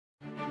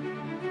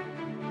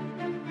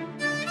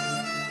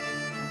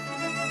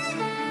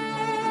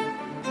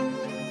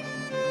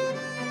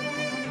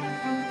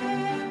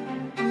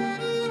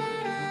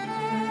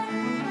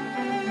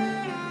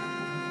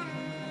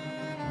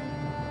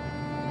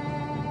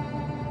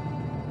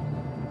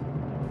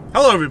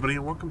Hello everybody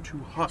and welcome to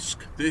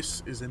Husk.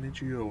 This is an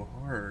itch.io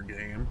horror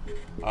game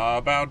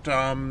about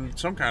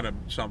some kind of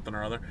something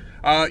or other.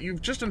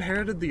 You've just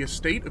inherited the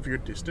estate of your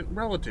distant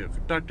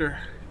relative, Dr.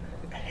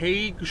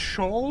 Haig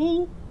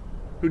Scholl,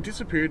 who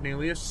disappeared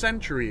nearly a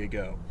century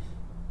ago.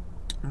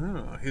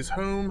 His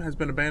home has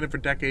been abandoned for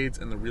decades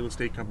and the real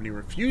estate company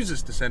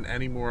refuses to send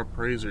any more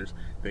appraisers.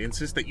 They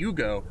insist that you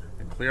go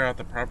and clear out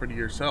the property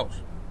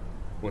yourself.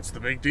 What's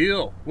the big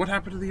deal? What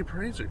happened to the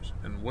appraisers?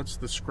 And what's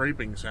the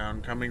scraping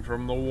sound coming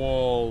from the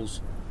walls?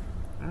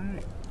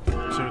 Alright,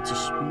 so it's a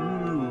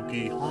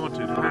spooky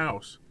haunted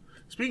house.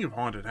 Speaking of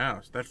haunted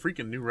house, that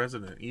freaking new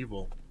Resident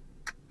Evil.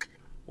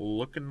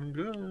 Looking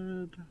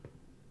good.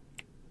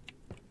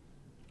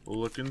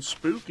 Looking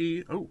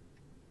spooky. Oh,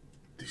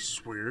 this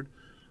is weird.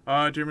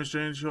 Dear Mr.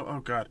 Angel, oh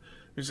god.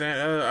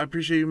 I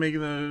appreciate you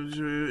making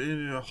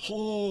the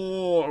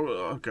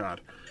oh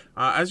god.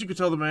 As you can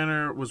tell, the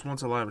manor was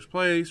once a lavish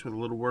place. With a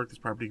little work, this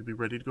property could be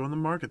ready to go on the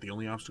market. The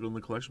only obstacle in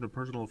the collection of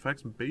personal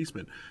effects and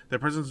basement. Their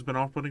presence has been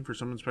off-putting for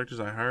some inspectors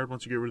I hired.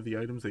 Once you get rid of the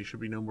items, they should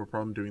be no more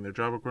problem doing their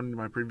job. According to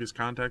my previous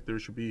contact, there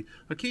should be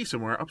a key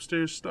somewhere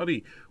upstairs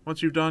study.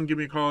 Once you've done, give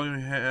me a call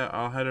and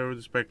I'll head over to the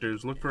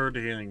inspectors. Look forward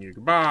to hearing you.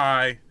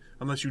 Goodbye.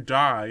 Unless you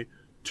die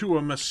to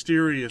a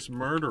mysterious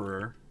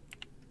murderer.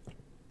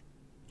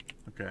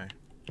 Okay.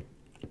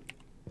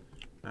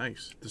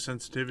 Nice. The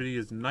sensitivity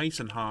is nice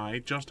and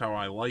high, just how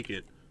I like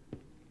it.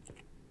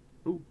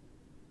 Ooh.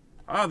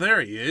 Ah,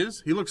 there he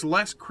is. He looks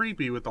less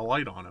creepy with the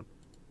light on him.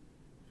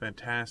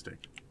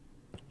 Fantastic.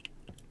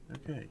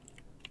 Okay.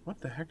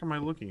 What the heck am I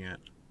looking at?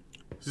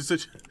 Is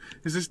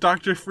this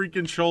Dr.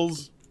 freaking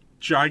Scholl's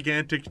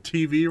gigantic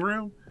TV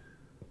room?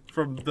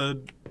 From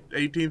the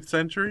 18th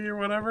century or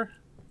whatever?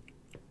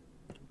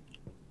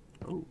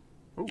 Oh.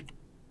 Oh.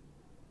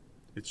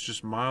 It's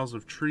just miles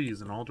of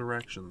trees in all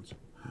directions.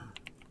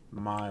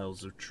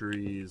 Miles of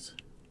trees.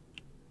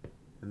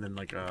 And then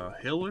like a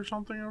hill or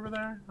something over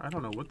there? I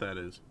don't know what that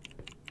is.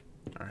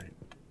 Alright.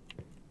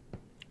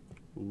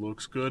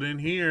 Looks good in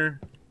here.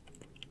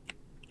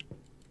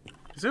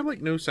 Is there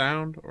like no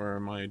sound? Or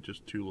am I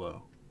just too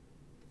low?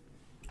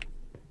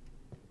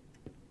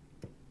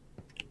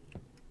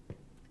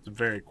 It's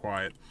very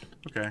quiet.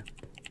 Okay.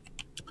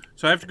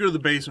 So I have to go to the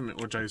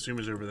basement, which I assume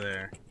is over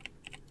there.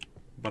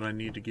 But I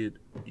need to get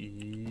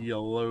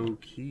yellow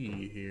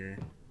key here.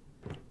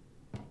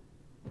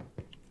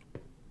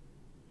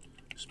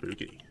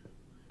 Spooky.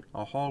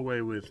 A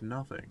hallway with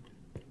nothing.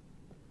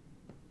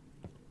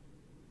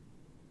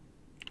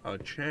 A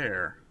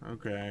chair.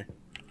 Okay.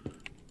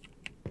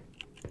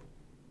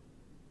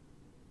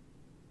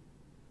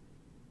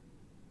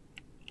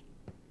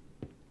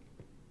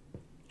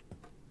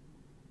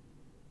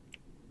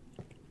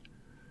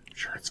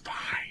 Sure, it's fine.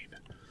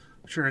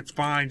 Sure, it's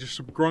fine. Just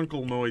some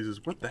grunkle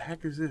noises. What the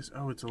heck is this?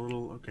 Oh, it's a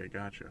little... Okay,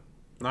 gotcha.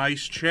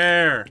 Nice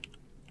chair.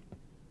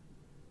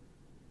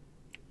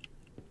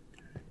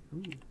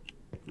 Ooh,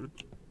 good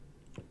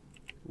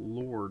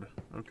Lord.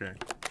 Okay.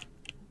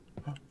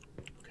 Huh.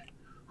 Okay.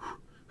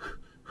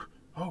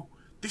 Oh,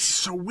 this is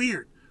so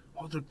weird.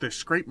 Oh, look, there's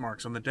scrape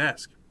marks on the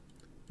desk.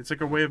 It's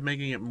like a way of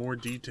making it more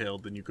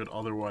detailed than you could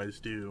otherwise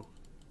do.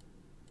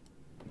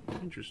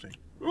 Interesting.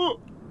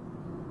 Oh!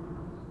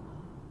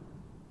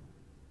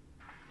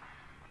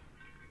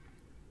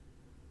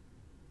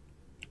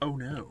 Oh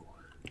no.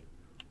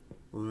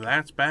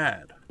 That's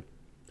bad.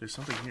 There's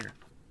something here.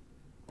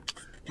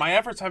 My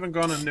efforts haven't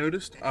gone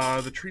unnoticed.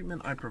 The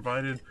treatment I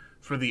provided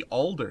for the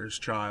Alders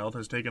child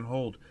has taken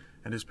hold,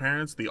 and his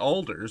parents, the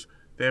Alders,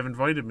 they have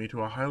invited me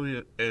to a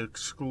highly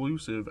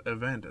exclusive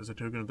event as a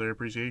token of their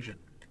appreciation.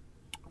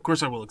 Of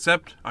course I will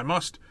accept. I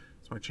must.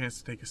 It's my chance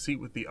to take a seat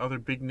with the other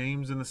big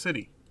names in the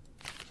city.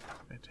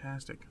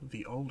 Fantastic.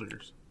 The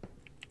Alders.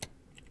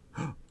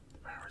 The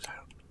power's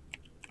out.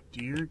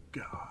 Dear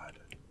God.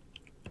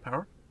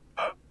 Power?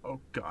 Oh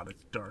God,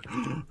 it's dark.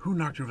 Who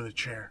knocked over the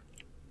chair?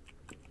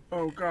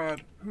 Oh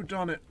God, who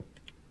done it?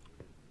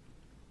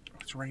 Oh,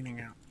 it's raining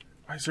out.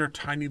 Why is there a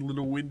tiny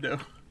little window?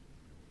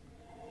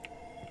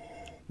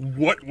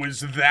 What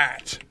was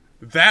that?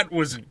 That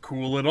wasn't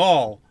cool at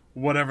all.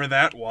 Whatever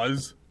that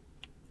was.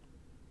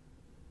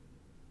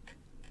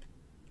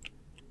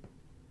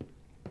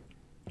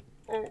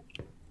 Oh,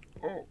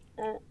 oh,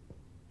 oh,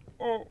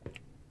 oh.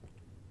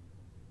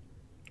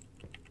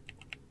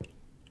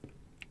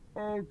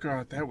 Oh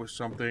God, that was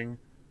something.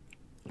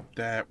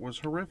 That was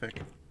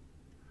horrific.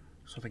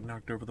 Something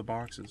knocked over the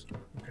boxes.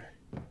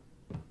 Okay.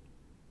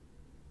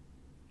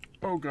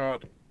 Oh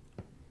God.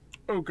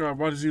 Oh God,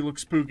 why does he look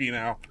spooky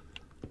now?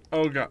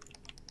 Oh God.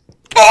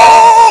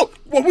 Oh!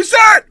 What was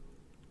that?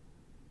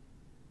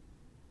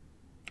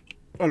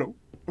 Hello?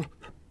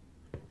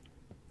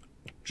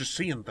 Just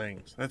seeing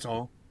things, that's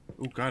all.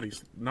 Oh God,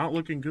 he's not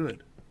looking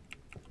good.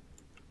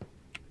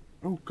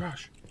 Oh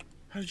gosh.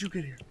 How did you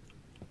get here?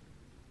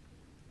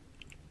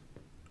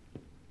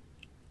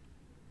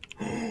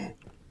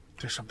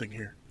 There's something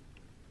here.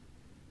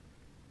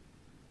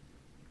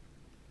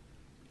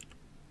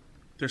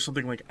 There's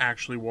something like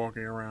actually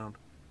walking around.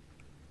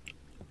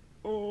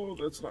 Oh,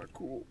 that's not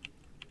cool.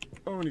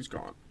 Oh, and he's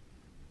gone.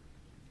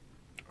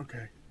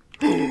 Okay.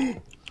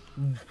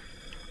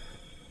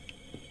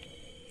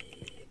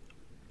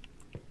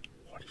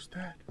 What is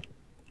that?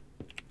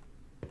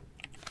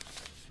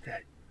 Okay.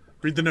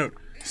 Read the note.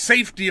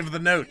 Safety of the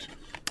note.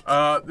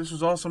 This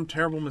was all some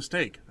terrible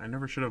mistake. I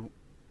never should have...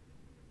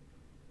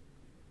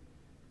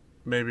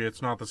 Maybe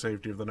it's not the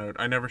safety of the note.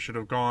 I never should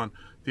have gone.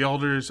 The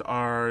elders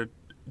are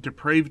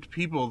depraved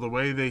people. The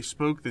way they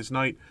spoke this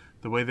night,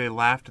 the way they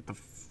laughed at the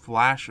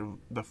flash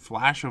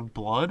of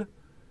blood,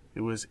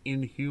 it was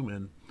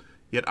inhuman.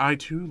 Yet I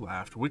too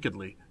laughed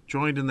wickedly,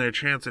 joined in their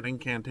chants and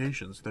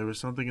incantations. There was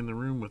something in the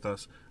room with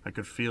us. I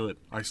could feel it.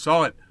 I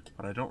saw it,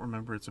 but I don't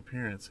remember its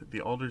appearance.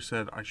 The elders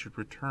said I should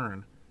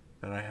return,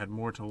 that I had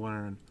more to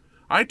learn.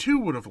 I too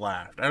would have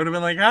laughed. I would have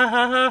been like, ha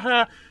ha ha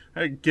ha.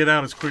 I'd get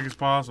out as quick as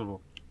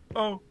possible.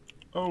 Oh.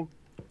 Oh.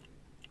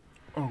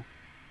 Oh.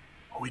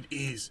 Oh, it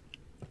is.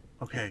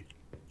 Okay.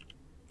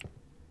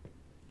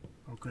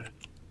 Oh, good.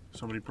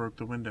 Somebody broke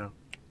the window.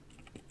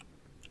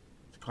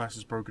 The glass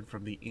is broken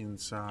from the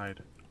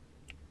inside.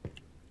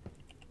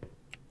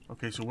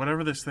 Okay, so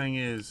whatever this thing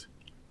is,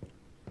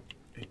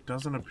 it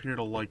doesn't appear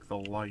to like the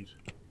light.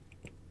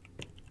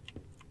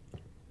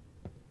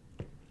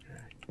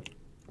 Okay.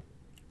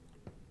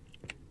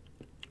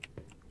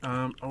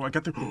 Oh, I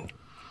got the...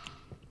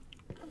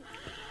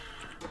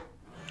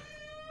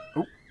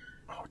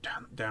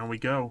 Down we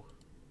go.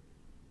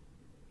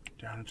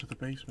 Down into the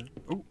basement.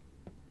 Oh.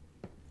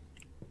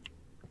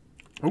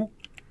 Oh.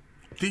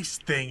 This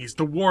thing is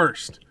the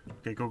worst.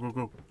 Okay, go, go,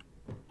 go.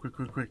 Quick,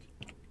 quick, quick.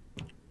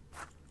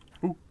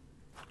 Oh.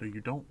 No, you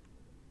don't.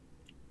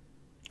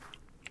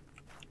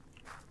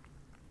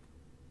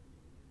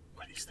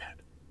 What is that?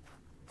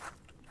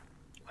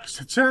 What does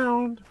it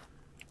sound?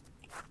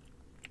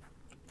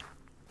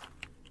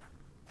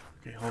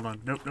 Okay, hold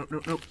on. Nope, nope,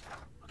 nope, nope.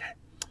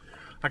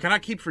 I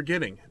cannot keep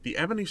forgetting. The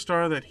ebony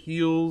star that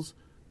heals,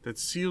 that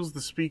seals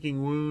the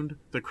speaking wound,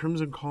 the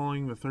crimson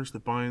calling, the thirst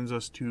that binds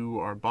us to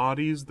our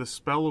bodies, the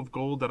spell of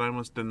gold that I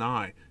must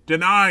deny.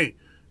 Deny!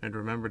 And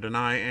remember,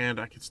 deny,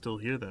 and I can still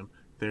hear them.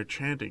 They're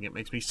chanting. It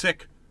makes me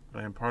sick.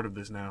 But I am part of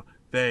this now.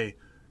 It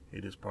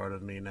is part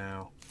of me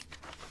now.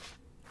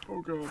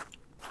 Oh, God.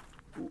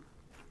 Ooh,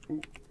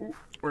 ooh, ooh.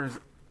 Where is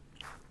it?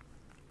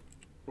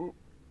 Ooh.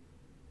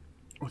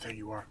 Oh, there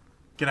you are.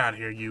 Get out of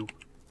here, you.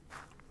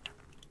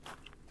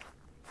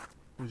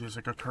 Ooh, there's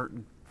like a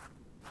curtain.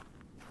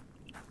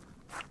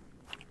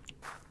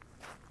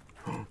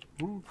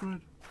 Oh,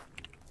 good.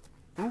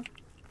 Oh.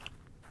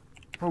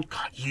 Oh,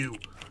 God, you.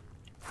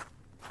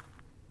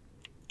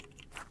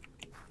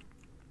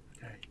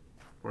 Okay.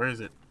 Where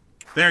is it?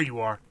 There you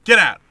are. Get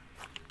out.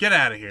 Get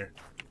out of here.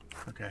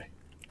 Okay.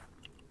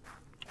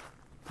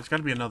 There's got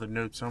to be another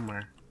note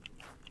somewhere.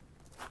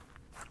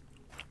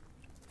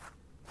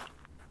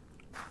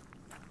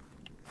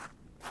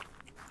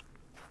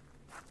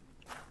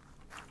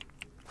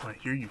 Oh, I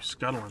hear you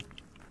scuttling.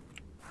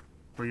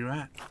 Where you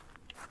at?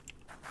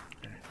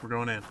 Okay, we're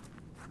going in.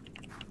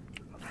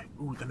 Okay.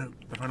 Ooh, the note.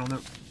 The final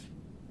note.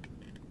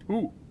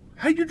 Ooh.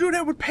 How you do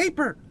that with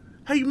paper?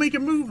 How you make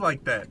it move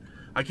like that?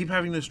 I keep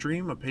having this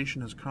dream. A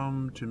patient has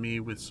come to me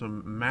with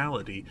some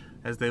malady.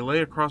 As they lay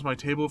across my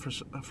table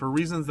for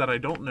reasons that I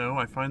don't know,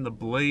 I find the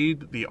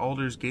blade the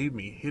alders gave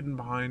me hidden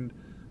behind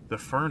the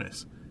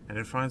furnace, and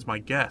it finds my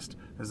guest.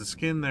 As the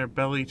skin their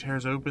belly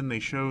tears open, they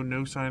show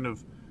no sign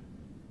of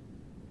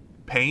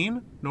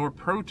pain nor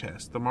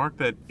protest. The mark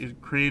that is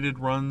created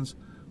runs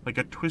like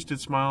a twisted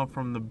smile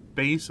from the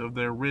base of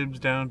their ribs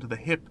down to the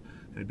hip,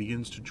 and it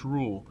begins to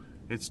drool.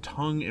 Its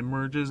tongue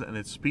emerges, and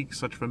it speaks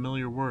such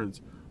familiar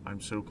words. I'm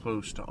so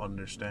close to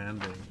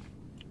understanding.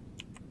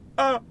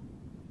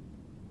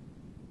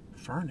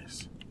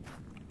 Furnace.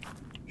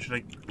 Should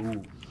I...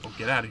 Ooh. Oh,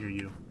 get out of here,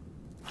 you.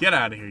 Get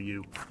out of here,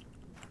 you.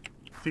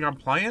 Think I'm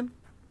playing?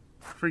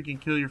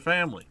 Freaking kill your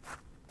family.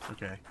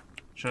 Okay.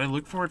 Should I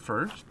look for it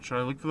first? Should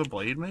I look for the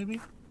blade, maybe?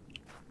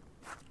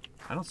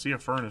 I don't see a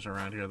furnace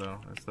around here,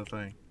 though. That's the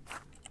thing.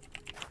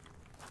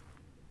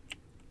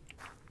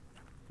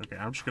 Okay,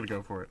 I'm just gonna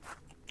go for it.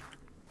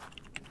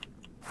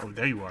 Oh,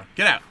 there you are.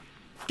 Get out!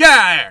 Get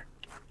out of here!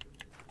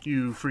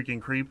 You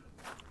freaking creep.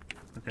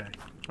 Okay,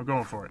 I'm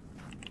going for it.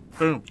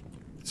 Boom.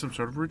 It's some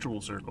sort of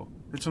ritual circle.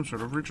 It's some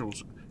sort of ritual...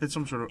 It's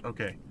some sort of...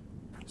 Okay.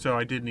 So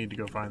I did need to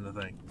go find the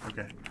thing.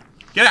 Okay.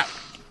 Get out!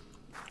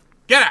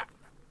 Get out!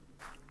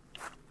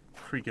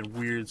 Freaking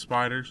weird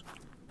spiders.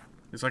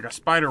 It's like a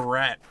spider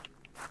rat.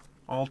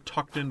 All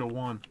tucked into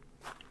one.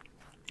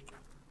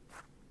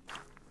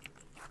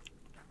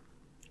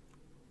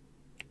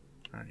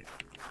 Alright.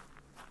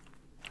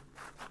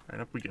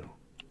 Alright, up we go.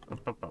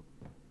 Up, up, up.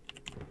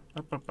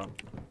 Up, up, up.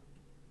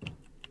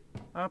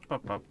 Up,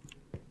 up, up.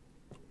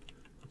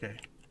 Okay.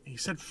 He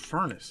said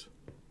furnace.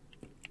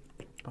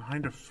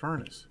 Behind a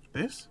furnace.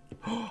 This?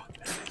 Oh,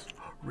 there it is.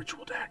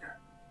 Ritual dagger.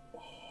 Oh.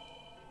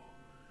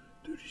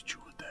 The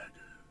ritual dagger.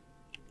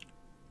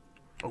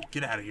 Oh,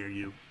 get out of here,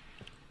 you.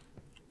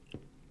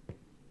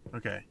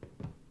 Okay.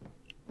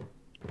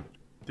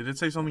 Did it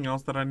say something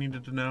else that I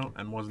needed to know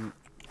and wasn't,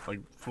 like,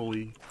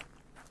 fully...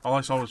 All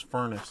I saw was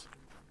furnace.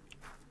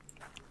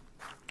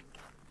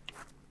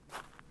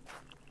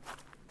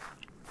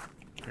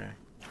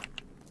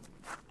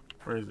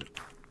 Where is it?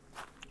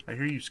 I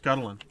hear you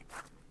scuttling.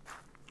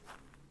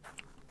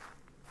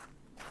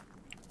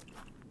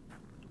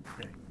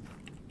 Okay.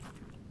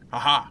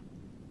 Aha!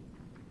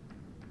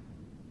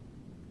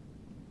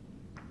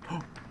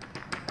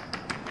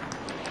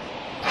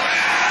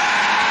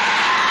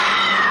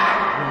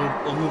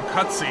 A little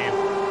cutscene.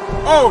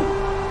 Oh!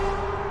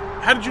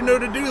 How did you know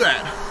to do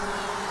that?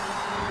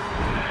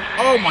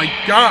 Oh my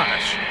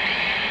gosh!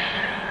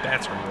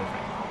 That's horrific.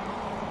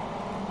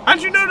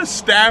 How'd you know to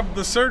stab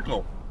the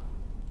circle?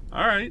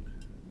 Alright.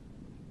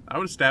 I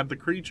would have stabbed the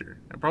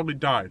creature. I probably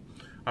died.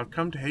 I've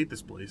come to hate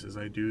this place as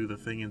I do the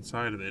thing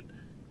inside of it.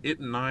 It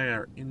and I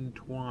are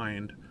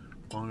entwined.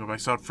 Long have I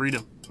sought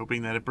freedom,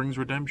 hoping that it brings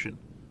redemption.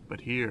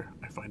 But here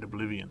I find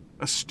oblivion.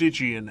 A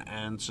Stygian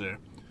answer.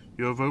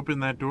 You have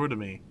opened that door to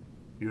me.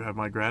 You have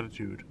my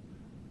gratitude.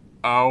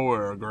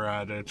 Our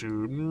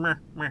gratitude. Meh,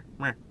 meh,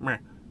 meh, meh.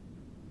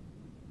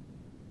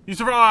 You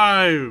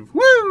survive!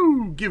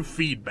 Woo! Give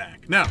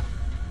feedback. Now,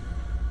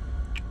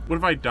 what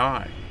if I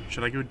die?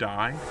 Should I go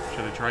die?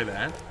 Should I try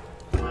that?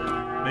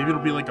 Maybe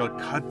it'll be like a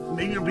cut.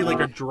 Maybe it'll be like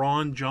a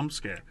drawn jump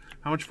scare.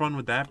 How much fun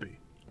would that be?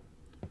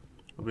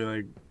 It'll be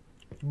like,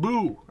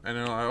 boo! And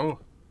then oh.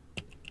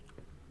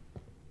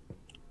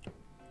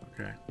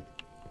 Okay.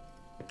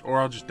 Or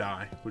I'll just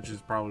die, which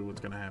is probably what's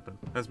going to happen.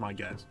 That's my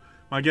guess.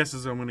 My guess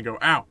is I'm going to go,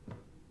 ow!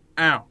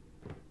 Ow!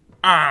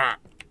 Ah!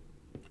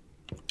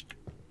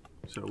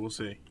 So we'll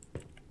see.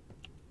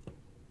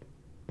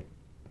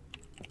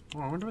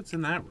 Oh, I wonder what's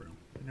in that room.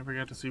 I never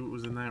got to see what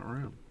was in that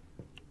room.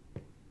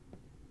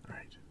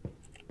 Alright.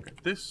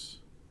 Got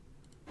this.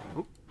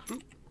 Oh,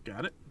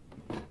 got it.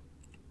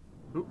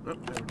 Oh, there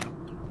we go.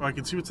 Oh, I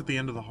can see what's at the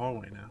end of the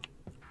hallway now.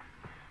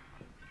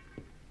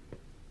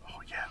 Oh,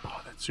 yeah.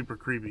 Oh, that's super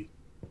creepy.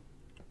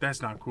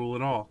 That's not cool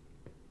at all.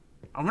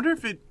 I wonder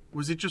if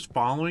was it just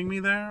following me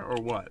there or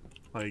what?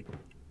 Like,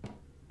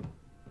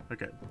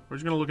 okay, we're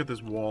just gonna look at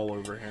this wall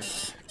over here.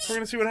 We're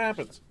gonna see what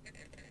happens.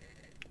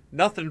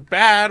 Nothing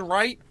bad,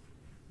 right?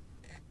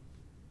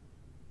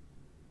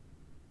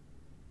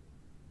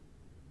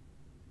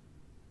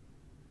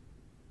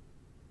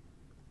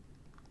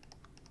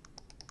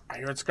 I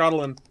hear it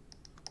scuttling.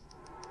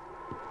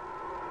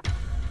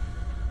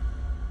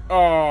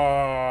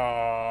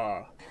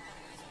 Oh.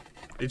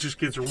 It just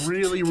gets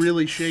really,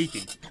 really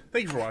shaky.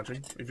 Thanks for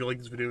watching. If you like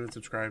this video,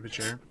 subscribe and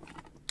share.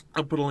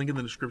 I'll put a link in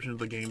the description of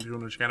the game if you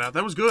want to check it out.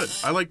 That was good.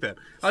 I like that.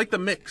 I like the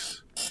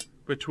mix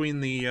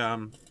between the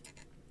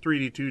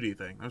 3D, 2D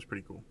thing. That was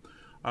pretty cool.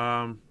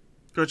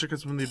 Go check out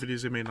some of the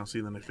videos I made, and I'll see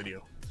you in the next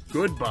video.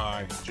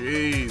 Goodbye.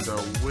 Jeez,